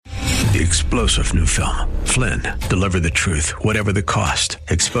The explosive new film, Flynn, deliver the truth, whatever the cost.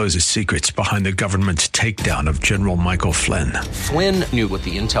 Exposes secrets behind the government's takedown of General Michael Flynn. Flynn knew what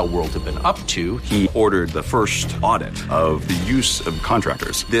the intel world had been up to. He ordered the first audit of the use of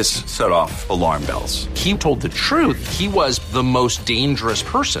contractors. This set off alarm bells. He told the truth. He was the most dangerous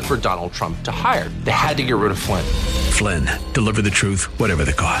person for Donald Trump to hire. They had to get rid of Flynn. Flynn, deliver the truth, whatever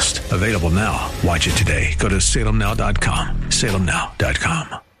the cost. Available now. Watch it today. Go to salemnow.com.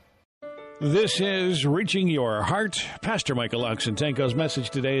 salemnow.com. This is Reaching Your Heart. Pastor Michael Oxentenko's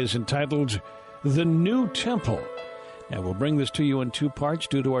message today is entitled, The New Temple. Now, we'll bring this to you in two parts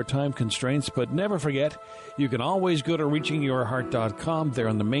due to our time constraints, but never forget, you can always go to reachingyourheart.com. There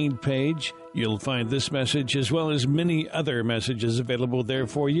on the main page, you'll find this message as well as many other messages available there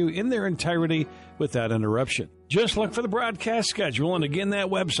for you in their entirety without interruption. Just look for the broadcast schedule, and again, that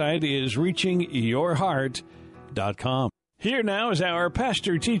website is reachingyourheart.com. Here now is our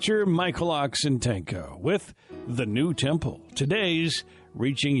pastor-teacher, Michael Oxentenko, with The New Temple. Today's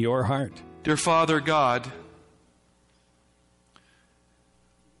Reaching Your Heart. Dear Father God,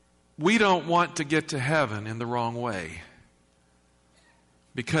 we don't want to get to heaven in the wrong way,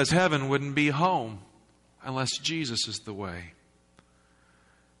 because heaven wouldn't be home unless Jesus is the way.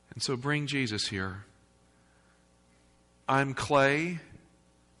 And so bring Jesus here. I'm clay,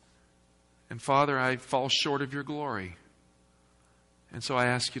 and Father, I fall short of your glory. And so I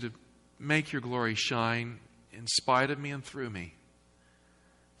ask you to make your glory shine in spite of me and through me.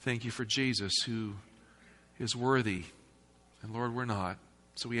 Thank you for Jesus, who is worthy. And Lord, we're not.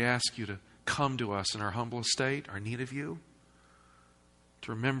 So we ask you to come to us in our humble estate, our need of you,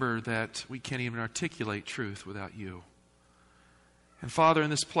 to remember that we can't even articulate truth without you. And Father, in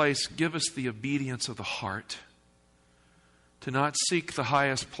this place, give us the obedience of the heart to not seek the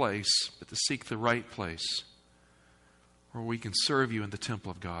highest place, but to seek the right place, where we can serve you in the temple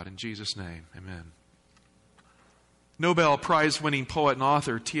of God. In Jesus' name, amen. Nobel Prize-winning poet and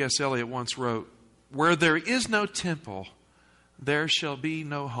author T.S. Eliot once wrote, "Where there is no temple, there shall be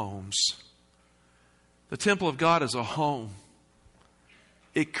no homes." The temple of God is a home.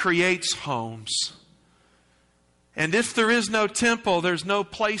 It creates homes. And if there is no temple, there's no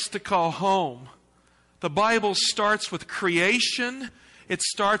place to call home. The Bible starts with creation. It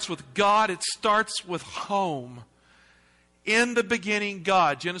starts with God. It starts with home. In the beginning,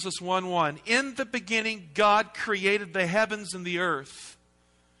 God, Genesis 1:1, in the beginning, God created the heavens and the earth.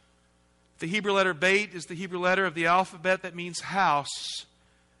 The Hebrew letter Beit is the Hebrew letter of the alphabet that means house.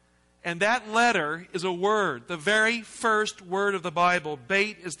 And that letter is a word, the very first word of the Bible.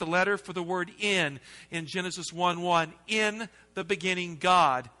 Beit is the letter for the word in Genesis 1:1. In the beginning,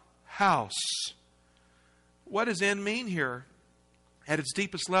 God, house. What does in mean here? At its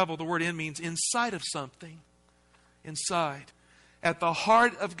deepest level, the word in means inside of something. Inside. At the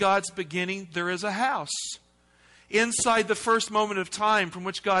heart of God's beginning, there is a house. Inside the first moment of time from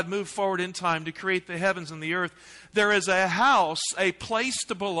which God moved forward in time to create the heavens and the earth, there is a house, a place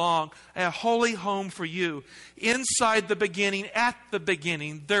to belong, a holy home for you. Inside the beginning, at the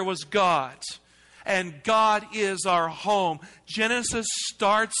beginning, there was God. And God is our home. Genesis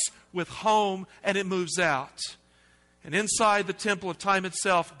starts with home and it moves out. And inside the temple of time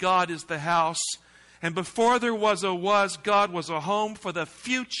itself, God is the house. And before there was a was, God was a home for the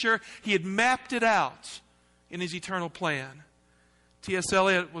future. He had mapped it out in His eternal plan. T.S.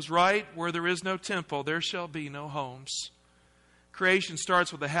 Eliot was right. Where there is no temple, there shall be no homes. Creation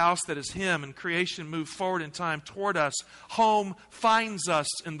starts with a house that is Him, and creation moves forward in time toward us. Home finds us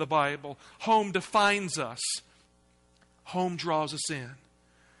in the Bible. Home defines us. Home draws us in.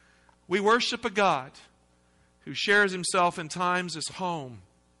 We worship a God who shares Himself in times as home.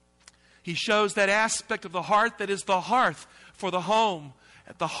 He shows that aspect of the heart that is the hearth for the home,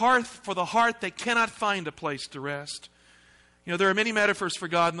 the hearth for the heart that cannot find a place to rest. You know, there are many metaphors for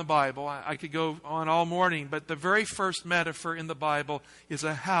God in the Bible. I could go on all morning, but the very first metaphor in the Bible is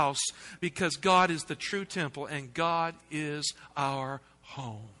a house, because God is the true temple and God is our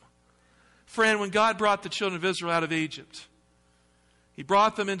home. Friend, when God brought the children of Israel out of Egypt, He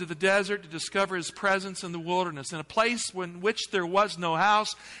brought them into the desert to discover His presence in the wilderness. In a place in which there was no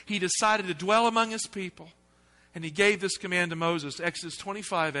house, He decided to dwell among His people. And He gave this command to Moses, Exodus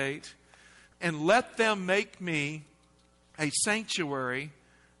 25:8, "And let them make me a sanctuary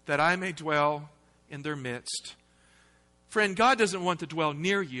that I may dwell in their midst." Friend, God doesn't want to dwell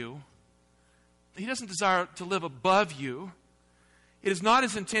near you. He doesn't desire to live above you. It is not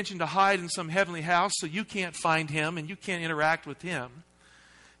His intention to hide in some heavenly house so you can't find Him and you can't interact with Him.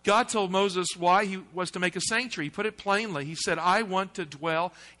 God told Moses why He was to make a sanctuary. He put it plainly. He said, I want to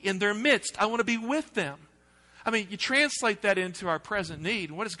dwell in their midst. I want to be with them. I mean, you translate that into our present need,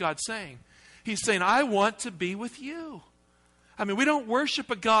 and what is God saying? He's saying, I want to be with you. I mean, we don't worship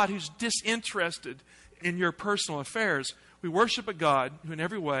a God who's disinterested in your personal affairs. We worship a God who in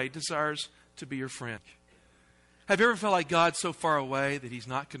every way desires to be your friend. Have you ever felt like God's so far away that He's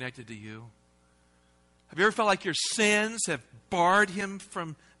not connected to you? Have you ever felt like your sins have barred Him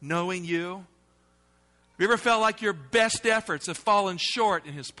from knowing you? Have you ever felt like your best efforts have fallen short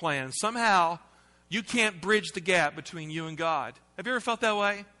in His plan? Somehow, you can't bridge the gap between you and God. Have you ever felt that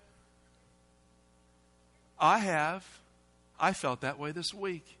way? I have. I felt that way this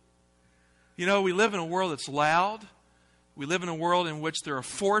week. You know, we live in a world that's loud. We live in a world in which there are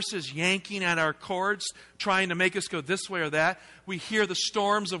forces yanking at our cords, trying to make us go this way or that. We hear the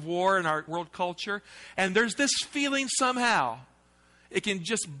storms of war in our world culture. And there's this feeling somehow, it can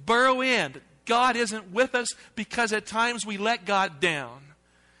just burrow in. God isn't with us because at times we let God down.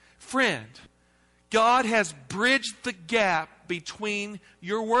 Friend, God has bridged the gap between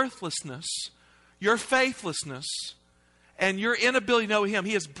your worthlessness, your faithlessness, and your inability to know Him.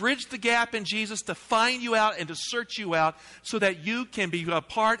 He has bridged the gap in Jesus to find you out and to search you out so that you can be a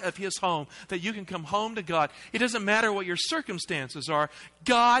part of His home, that you can come home to God. It doesn't matter what your circumstances are.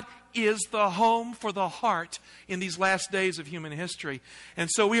 God is the home for the heart in these last days of human history.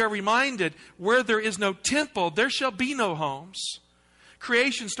 And so we are reminded, where there is no temple, there shall be no homes.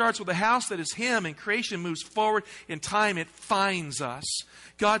 Creation starts with a house that is Him, and creation moves forward in time. It finds us.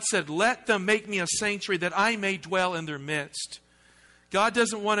 God said, let them make me a sanctuary that I may dwell in their midst. God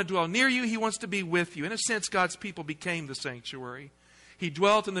doesn't want to dwell near you. He wants to be with you. In a sense, God's people became the sanctuary. He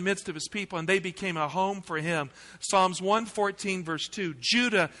dwelt in the midst of His people, and they became a home for Him. Psalms 114, verse 2,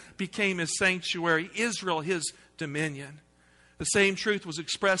 Judah became His sanctuary, Israel His dominion. The same truth was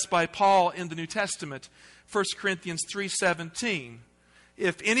expressed by Paul in the New Testament, 1 Corinthians 3:17.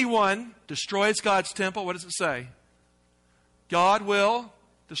 If anyone destroys God's temple, what does it say? God will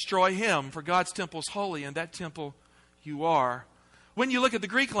destroy him, for God's temple is holy, and that temple you are. When you look at the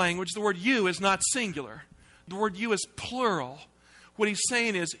Greek language, the word you is not singular. The word you is plural. What he's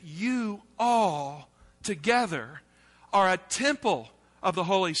saying is, you all together are a temple of the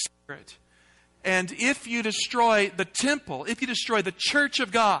Holy Spirit. And if you destroy the temple, if you destroy the church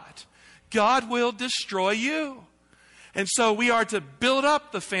of God, God will destroy you. And so we are to build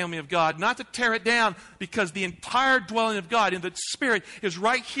up the family of God, not to tear it down, because the entire dwelling of God in the Spirit is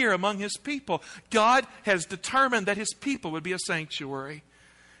right here among His people. God has determined that His people would be a sanctuary.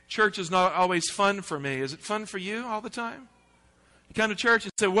 Church is not always fun for me. Is it fun for you all the time? You come to church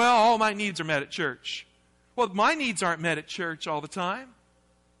and say, well, all my needs are met at church. Well, my needs aren't met at church all the time.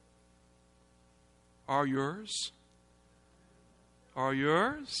 Are yours? Are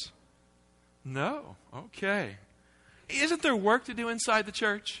yours? No. Okay. Isn't there work to do inside the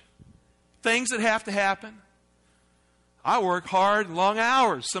church? Things that have to happen? I work hard, long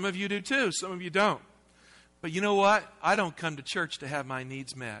hours. Some of you do too. Some of you don't. But you know what? I don't come to church to have my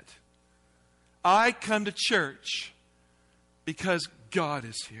needs met. I come to church because God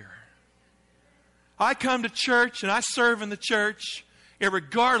is here. I come to church and I serve in the church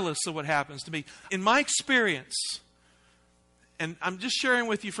regardless of what happens to me. In my experience, and I'm just sharing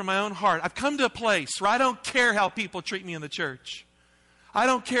with you from my own heart, I've come to a place where I don't care how people treat me in the church. I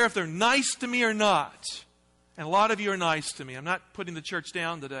don't care if they're nice to me or not. And a lot of you are nice to me. I'm not putting the church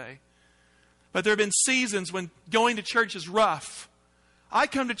down today. But there have been seasons when going to church is rough. I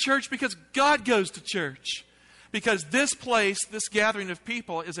come to church because God goes to church. Because this place, this gathering of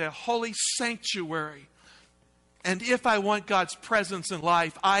people, is a holy sanctuary. And if I want God's presence in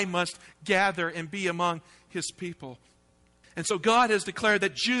life, I must gather and be among His people. And so God has declared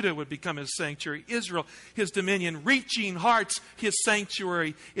that Judah would become His sanctuary, Israel His dominion, reaching hearts His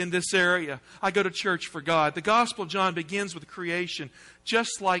sanctuary in this area. I go to church for God. The Gospel of John begins with creation,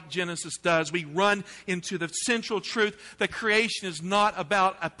 just like Genesis does. We run into the central truth that creation is not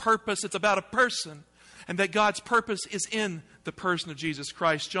about a purpose, it's about a person. And that God's purpose is in the person of Jesus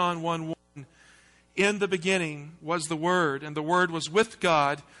Christ. John 1:1. In the beginning was the Word, and the Word was with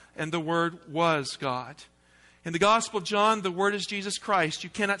God, and the Word was God. In the Gospel of John, the Word is Jesus Christ. You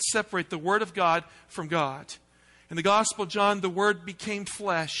cannot separate the Word of God from God. In the Gospel of John, the Word became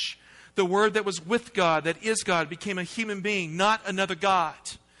flesh. The Word that was with God, that is God, became a human being, not another God.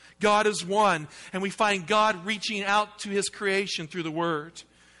 God is one, and we find God reaching out to His creation through the Word.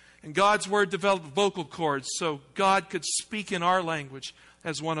 And God's Word developed vocal cords so God could speak in our language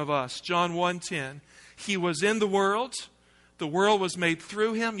as one of us. John 1:10, He was in the world was made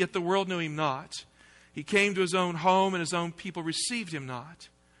through Him, yet the world knew Him not. He came to His own home, and His own people received Him not.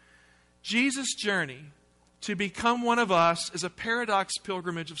 Jesus' journey to become one of us is a paradox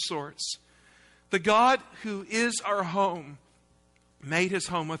pilgrimage of sorts. The God who is our home made his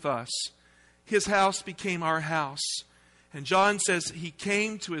home with us. His house became our house. And John says he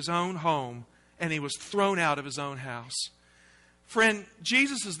came to his own home and he was thrown out of his own house. Friend,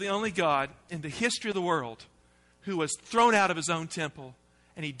 Jesus is the only God in the history of the world who was thrown out of his own temple,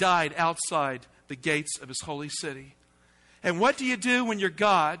 and he died outside the gates of his holy city. And what do you do when you're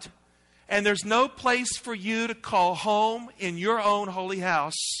God and there's no place for you to call home in your own holy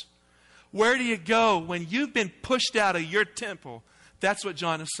house? Where do you go when you've been pushed out of your temple? That's what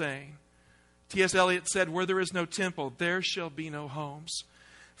John is saying. T.S. Eliot said, where there is no temple, there shall be no homes.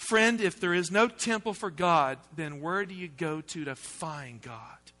 Friend, if there is no temple for God, then where do you go to find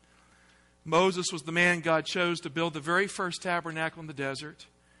God? Moses was the man God chose to build the very first tabernacle in the desert.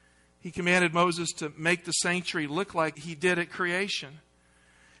 He commanded Moses to make the sanctuary look like he did at creation.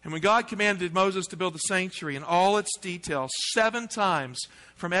 And when God commanded Moses to build the sanctuary in all its details, 7 times,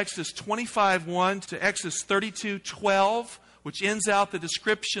 from Exodus 25:1 to Exodus 32:12, which ends out the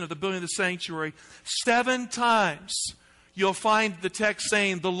description of the building of the sanctuary, 7 times you'll find the text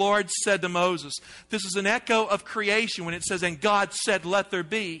saying, the Lord said to Moses. This is an echo of creation when it says, and God said, let there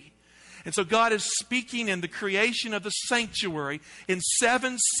be. And so God is speaking in the creation of the sanctuary in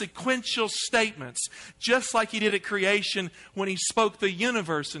 7 sequential statements, just like he did at creation when he spoke the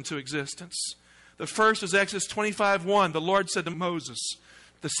universe into existence. The first is Exodus 25:1, the Lord said to Moses.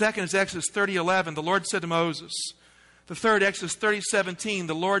 The second is Exodus 30:11, the Lord said to Moses. The third, Exodus 30:17,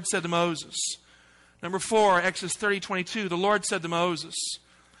 the Lord said to Moses. Number 4, Exodus 30:22, the Lord said to Moses.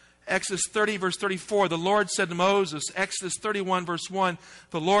 Exodus 30, verse 34, the Lord said to Moses. Exodus 31, verse 1,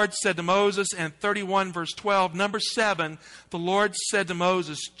 the Lord said to Moses. And 31, verse 12, number 7, the Lord said to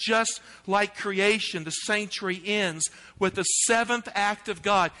Moses. Just like creation, the sanctuary ends with the 7th act of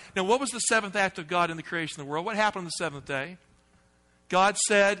God. Now, what was the 7th act of God in the creation of the world? What happened on the 7th day? God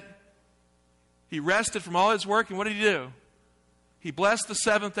said he rested from all his work, and what did he do? He blessed the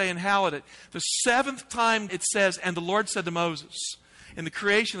 7th day and hallowed it. The 7th time it says, and the Lord said to Moses. In the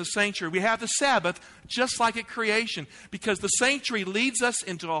creation of the sanctuary, we have the Sabbath just like at creation, because the sanctuary leads us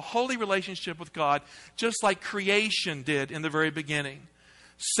into a holy relationship with God, just like creation did in the very beginning.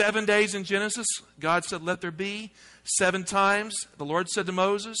 7 days in Genesis, God said, let there be. 7 times, the Lord said to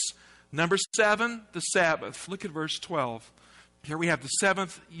Moses. Number 7, the Sabbath. Look at verse 12. Here we have the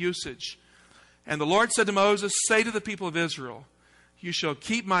 7th usage. And the Lord said to Moses, say to the people of Israel, you shall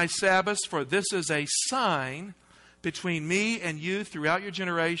keep my Sabbaths, for this is a sign between me and you throughout your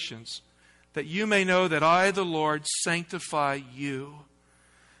generations, that you may know that I, the Lord, sanctify you.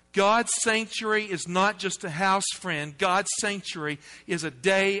 God's sanctuary is not just a house, friend. God's sanctuary is a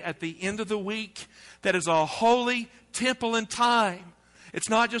day at the end of the week that is a holy temple and time. It's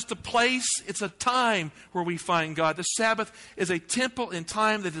not just a place, it's a time where we find God. The Sabbath is a temple and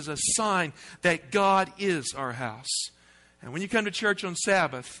time that is a sign that God is our house. And when you come to church on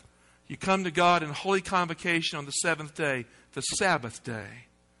Sabbath, you come to God in holy convocation on the 7th day, the Sabbath day.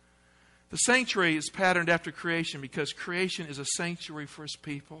 The sanctuary is patterned after creation because creation is a sanctuary for his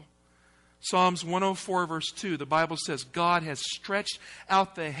people. Psalms 104 verse 2, the Bible says, God has stretched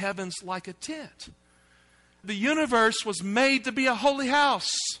out the heavens like a tent. The universe was made to be a holy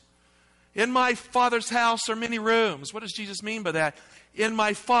house. In my Father's house are many rooms. What does Jesus mean by that? In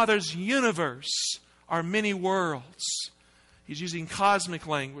my Father's universe are many worlds. He's using cosmic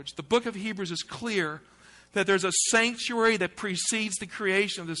language. The book of Hebrews is clear that there's a sanctuary that precedes the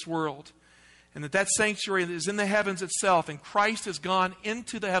creation of this world. And that sanctuary is in the heavens itself. And Christ has gone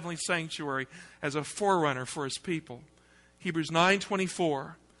into the heavenly sanctuary as a forerunner for his people. Hebrews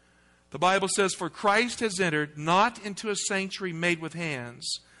 9:24. The Bible says, for Christ has entered not into a sanctuary made with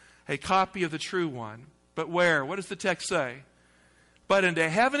hands, a copy of the true one. But where? What does the text say? But into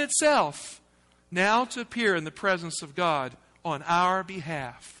heaven itself, now to appear in the presence of God on our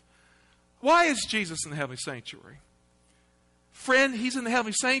behalf. Why is Jesus in the heavenly sanctuary? Friend, he's in the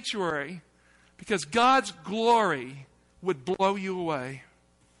heavenly sanctuary because God's glory would blow you away.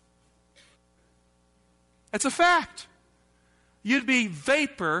 It's a fact. You'd be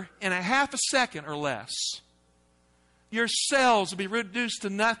vapor in a half a second or less. Your cells would be reduced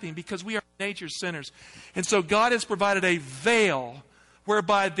to nothing because we are nature's sinners. And so God has provided a veil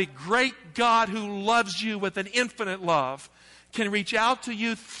whereby the great God who loves you with an infinite love can reach out to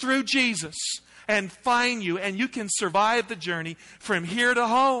you through Jesus and find you, and you can survive the journey from here to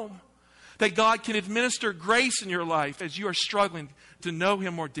home. That God can administer grace in your life as you are struggling to know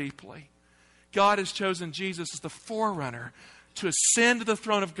him more deeply. God has chosen Jesus as the forerunner to ascend to the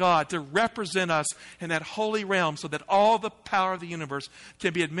throne of God, to represent us in that holy realm so that all the power of the universe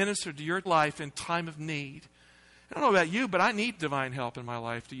can be administered to your life in time of need. I don't know about you, but I need divine help in my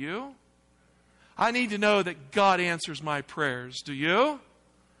life. Do you? I need to know that God answers my prayers. Do you?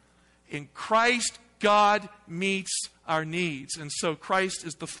 In Christ, God meets our needs. And so Christ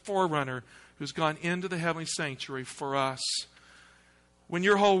is the forerunner who's gone into the heavenly sanctuary for us. When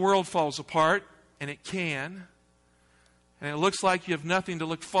your whole world falls apart, and it can, and it looks like you have nothing to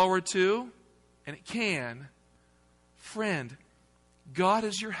look forward to, and it can, friend, God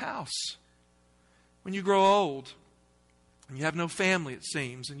is your house. When you grow old, and you have no family, it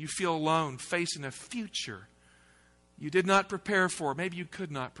seems, and you feel alone, facing a future you did not prepare for, maybe you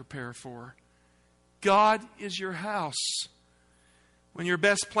could not prepare for, God is your house. When your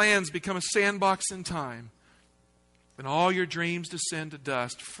best plans become a sandbox in time, and all your dreams descend to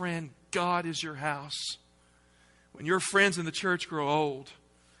dust, friend, God is your house. When your friends in the church grow old,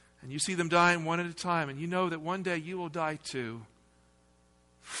 and you see them dying one at a time, and you know that one day you will die too,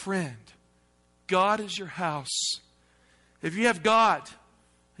 friend, God is your house. If you have God,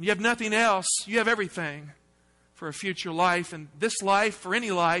 and you have nothing else, you have everything for a future life, and this life, for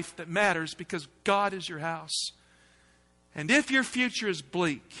any life that matters, because God is your house. And if your future is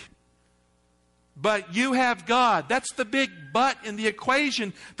bleak, but you have God, that's the big but in the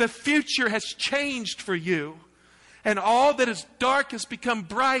equation. The future has changed for you. And all that is dark has become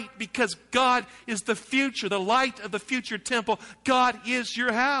bright because God is the future, the light of the future temple. God is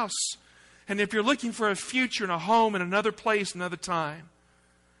your house. And if you're looking for a future and a home in another place, another time,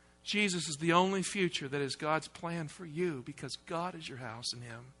 Jesus is the only future that is God's plan for you because God is your house in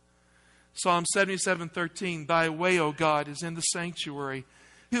Him. Psalm 77:13, Thy way, O God, is in the sanctuary.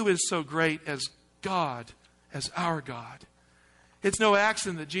 Who is so great as God, as our God? It's no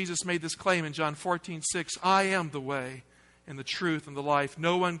accident that Jesus made this claim in John 14:6. I am the way and the truth and the life.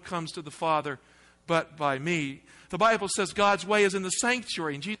 No one comes to the Father but by me. The Bible says God's way is in the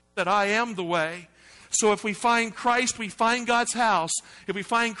sanctuary. And Jesus said, I am the way. So if we find Christ, we find God's house. If we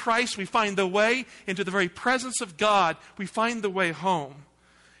find Christ, we find the way into the very presence of God. We find the way home.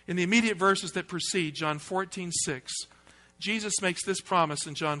 In the immediate verses that precede, John 14:6, Jesus makes this promise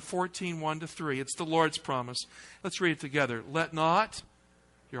in John 14:1-3. It's the Lord's promise. Let's read it together. Let not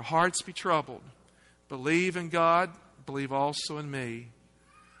your hearts be troubled. Believe in God, believe also in me.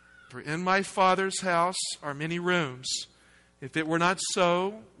 For in my Father's house are many rooms. If it were not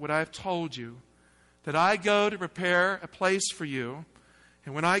so, would I have told you that I go to prepare a place for you?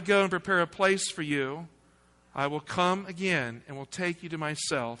 And when I go and prepare a place for you, I will come again and will take you to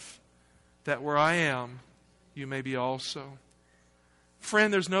myself, that where I am, you may be also.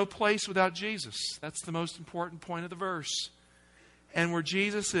 Friend, there's no place without Jesus. That's the most important point of the verse. And where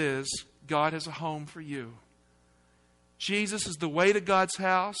Jesus is, God has a home for you. Jesus is the way to God's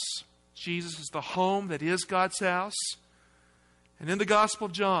house. Jesus is the home that is God's house. And in the Gospel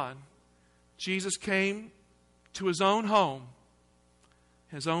of John, Jesus came to His own home.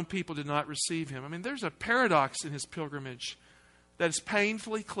 His own people did not receive Him. I mean, there's a paradox in His pilgrimage that is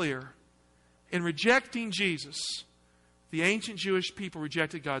painfully clear. In rejecting Jesus, the ancient Jewish people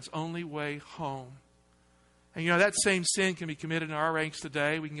rejected God's only way home. And you know, that same sin can be committed in our ranks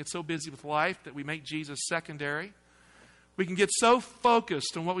today. We can get so busy with life that we make Jesus secondary. We can get so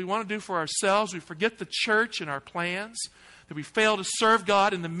focused on what we want to do for ourselves, we forget the church and our plans, that we fail to serve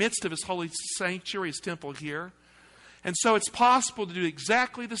God in the midst of His holy sanctuary, His temple here. And so it's possible to do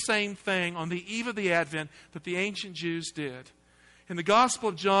exactly the same thing on the eve of the Advent that the ancient Jews did. In the Gospel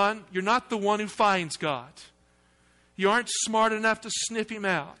of John, you're not the one who finds God. You aren't smart enough to sniff Him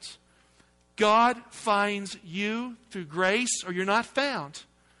out. God finds you through grace, or you're not found.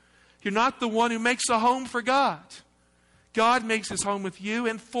 You're not the one who makes a home for God. God makes His home with you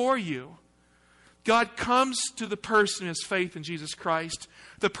and for you. God comes to the person who has faith in Jesus Christ,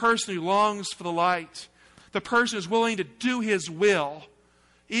 the person who longs for the light, the person who is willing to do His will,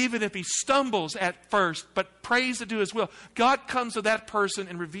 even if he stumbles at first, but prays to do His will. God comes to that person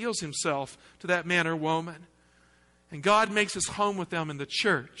and reveals Himself to that man or woman. And God makes His home with them in the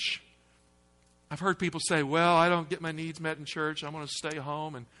church. I've heard people say, well, I don't get my needs met in church. I'm going to stay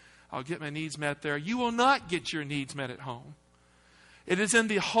home and I'll get my needs met there. You will not get your needs met at home. It is in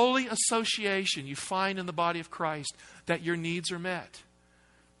the holy association you find in the body of Christ that your needs are met.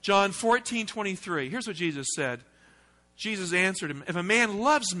 John 14:23. Here's what Jesus said. Jesus answered him, if a man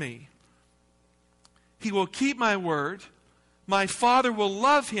loves me, he will keep my word. My Father will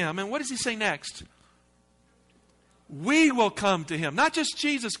love him. And what does He say next? We will come to him. Not just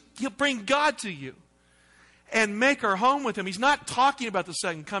Jesus. He'll bring God to you and make our home with Him. He's not talking about the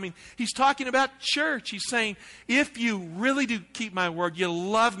second coming. He's talking about church. He's saying, if you really do keep my word, you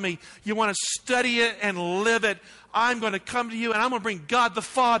love me, you want to study it and live it, I'm going to come to you and I'm going to bring God the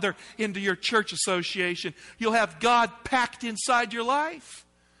Father into your church association. You'll have God packed inside your life.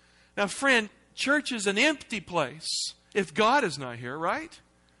 Now, friend, church is an empty place if God is not here, right?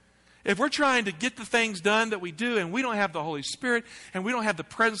 If we're trying to get the things done that we do and we don't have the Holy Spirit and we don't have the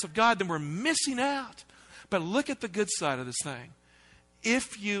presence of God, then we're missing out. But look at the good side of this thing.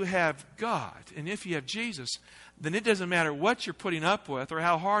 If you have God and if you have Jesus, then it doesn't matter what you're putting up with or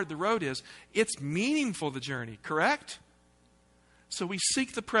how hard the road is. It's meaningful, the journey, correct? So we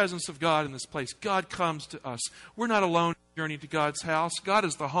seek the presence of God in this place. God comes to us. We're not alone journey to God's house. God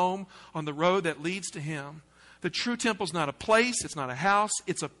is the home on the road that leads to Him. The true temple is not a place, it's not a house,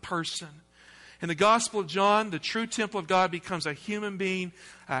 it's a person. In the Gospel of John, the true temple of God becomes a human being,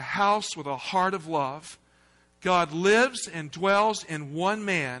 a house with a heart of love. God lives and dwells in one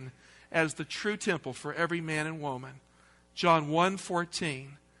man as the true temple for every man and woman. John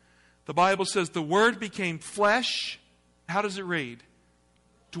 1:14. The Bible says the Word became flesh. How does it read?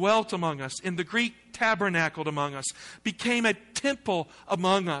 Dwelt among us. In the Greek, tabernacled among us. Became a temple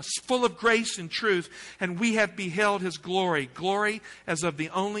among us, full of grace and truth. And we have beheld His glory. Glory as of the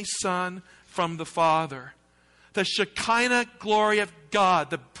only Son from the Father. The Shekinah glory of God,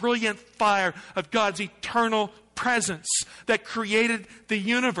 the brilliant fire of God's eternal presence that created the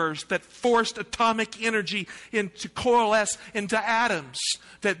universe, that forced atomic energy into coalesce into atoms,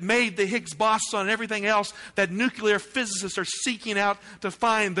 that made the Higgs boson and everything else that nuclear physicists are seeking out to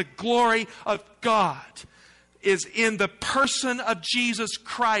find. The glory of God is in the person of Jesus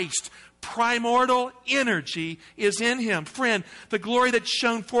Christ. Primordial energy is in Him. Friend, the glory that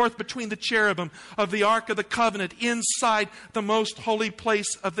shone forth between the cherubim of the Ark of the Covenant inside the most holy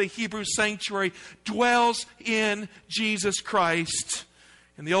place of the Hebrew sanctuary dwells in Jesus Christ.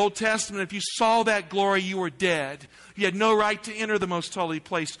 In the Old Testament, if you saw that glory, you were dead. You had no right to enter the most holy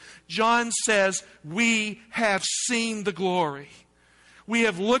place. John says, we have seen the glory. We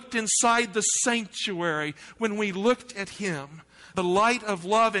have looked inside the sanctuary when we looked at Him. The light of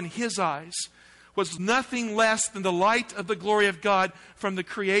love in His eyes was nothing less than the light of the glory of God from the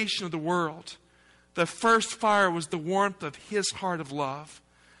creation of the world. The first fire was the warmth of His heart of love.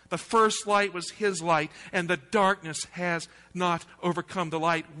 The first light was His light, and the darkness has not overcome the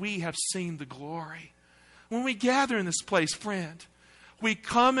light. We have seen the glory. When we gather in this place, friend, we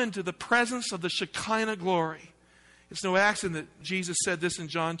come into the presence of the Shekinah glory. It's no accident that Jesus said this in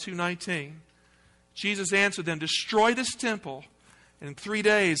John 2:19. Jesus answered them, destroy this temple, and in 3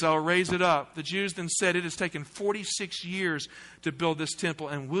 days I'll raise it up. The Jews then said, it has taken 46 years to build this temple,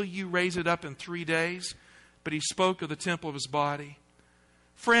 and will you raise it up in 3 days? But He spoke of the temple of His body.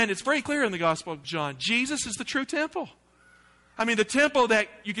 Friend, it's very clear in the Gospel of John. Jesus is the true temple. I mean, the temple that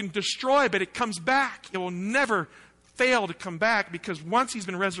you can destroy, but it comes back. It will never fail to come back because once He's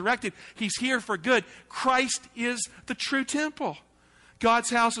been resurrected, He's here for good. Christ is the true temple.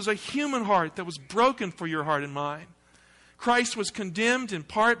 God's house is a human heart that was broken for your heart and mine. Christ was condemned in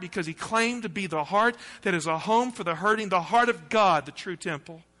part because He claimed to be the heart that is a home for the hurting, the heart of God, the true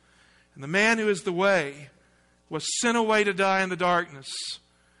temple. And the man who is the way was sent away to die in the darkness.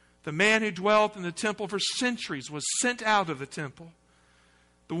 The man who dwelt in the temple for centuries was sent out of the temple.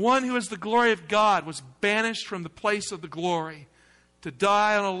 The one who is the glory of God was banished from the place of the glory to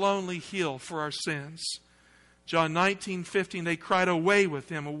die on a lonely hill for our sins. John 19:15, they cried, away with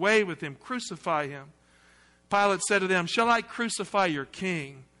Him, crucify Him. Pilate said to them, shall I crucify your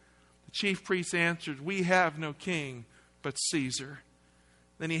king? The chief priests answered, we have no king but Caesar.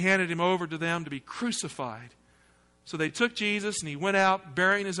 Then He handed Him over to them to be crucified. So they took Jesus and He went out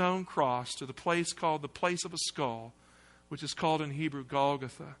bearing His own cross to the place called the place of a skull, which is called in Hebrew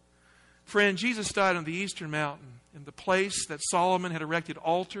Golgotha. Friend, Jesus died on the eastern mountain in the place that Solomon had erected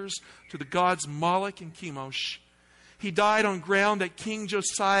altars to the gods Moloch and Chemosh. He died on ground that King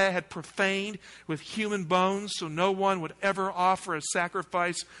Josiah had profaned with human bones, so no one would ever offer a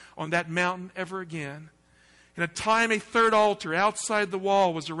sacrifice on that mountain ever again. In a time, a third altar outside the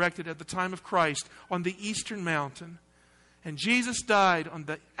wall was erected at the time of Christ on the eastern mountain. And Jesus died on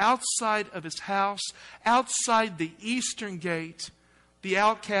the outside of His house, outside the eastern gate, the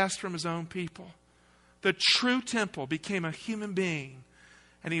outcast from His own people. The true temple became a human being,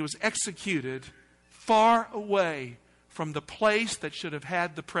 and He was executed far away from the place that should have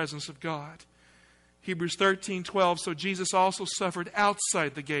had the presence of God. Hebrews 13:12, so Jesus also suffered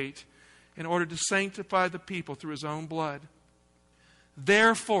outside the gate in order to sanctify the people through His own blood.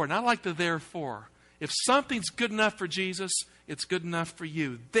 Therefore, and I like the therefore, if something's good enough for Jesus, it's good enough for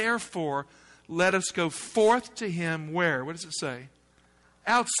you. Therefore, let us go forth to Him where? What does it say?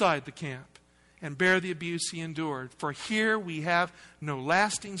 Outside the camp, and bear the abuse He endured. For here we have no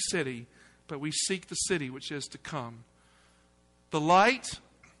lasting city, but we seek the city which is to come. The light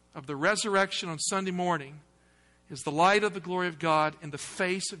of the resurrection on Sunday morning is the light of the glory of God in the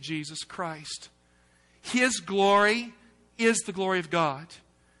face of Jesus Christ. His glory is the glory of God.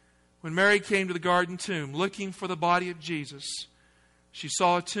 When Mary came to the garden tomb looking for the body of Jesus, she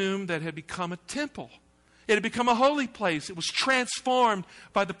saw a tomb that had become a temple. It had become a holy place. It was transformed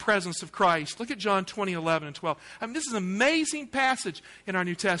by the presence of Christ. Look at John 20:11 and 12. This is an amazing passage in our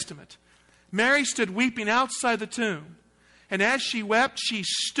New Testament. Mary stood weeping outside the tomb. And as she wept, she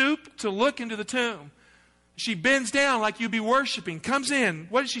stooped to look into the tomb. She bends down like you'd be worshiping, comes in.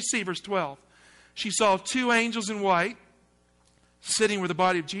 What did she see? Verse 12. She saw two angels in white sitting where the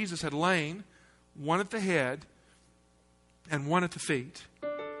body of Jesus had lain, one at the head and one at the feet.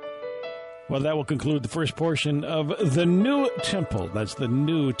 Well, that will conclude the first portion of The New Temple. That's The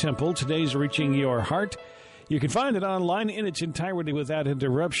New Temple. Today's Reaching Your Heart. You can find it online in its entirety without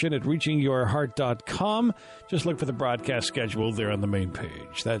interruption at reachingyourheart.com. Just look for the broadcast schedule there on the main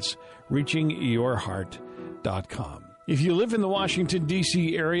page. That's reachingyourheart.com. If you live in the Washington,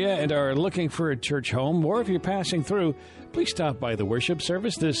 D.C. area and are looking for a church home, or if you're passing through, please stop by the worship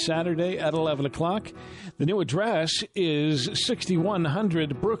service this Saturday at 11 o'clock. The new address is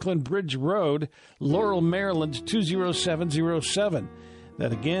 6100 Brooklyn Bridge Road, Laurel, Maryland, 20707.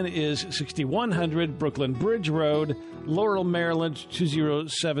 That again is 6100 Brooklyn Bridge Road, Laurel, Maryland,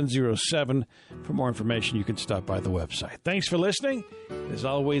 20707. For more information, you can stop by the website. Thanks for listening. As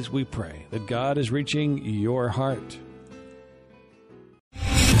always, we pray that God is reaching your heart.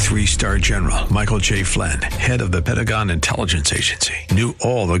 3-star General Michael J. Flynn, head of the Pentagon Intelligence Agency, knew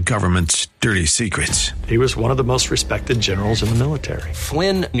all the government's dirty secrets. He was one of the most respected generals in the military.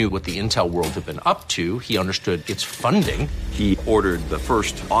 Flynn knew what the intel world had been up to. He understood its funding. He ordered the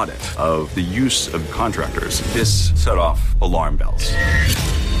first audit of the use of contractors. This set off alarm bells.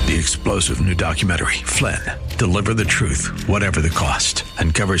 The explosive new documentary, Flynn, Deliver the Truth, Whatever the Cost,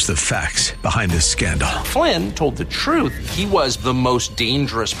 uncovers the facts behind this scandal. Flynn told the truth. He was the most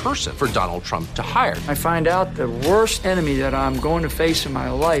dangerous person for Donald Trump to hire. I find out the worst enemy that I'm going to face in my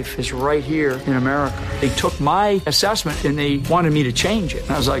life is right here in America. They took my assessment and they wanted me to change it.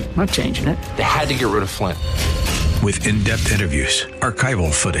 And I was like, I'm not changing it. They had to get rid of Flynn. With in-depth interviews,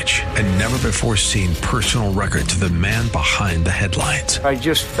 archival footage, and never-before-seen personal records of the man behind the headlines. I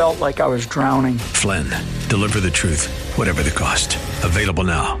just felt like I was drowning. Flynn, Deliver the Truth, Whatever the Cost. Available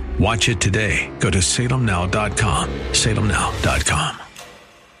now. Watch it today. Go to salemnow.com. salemnow.com.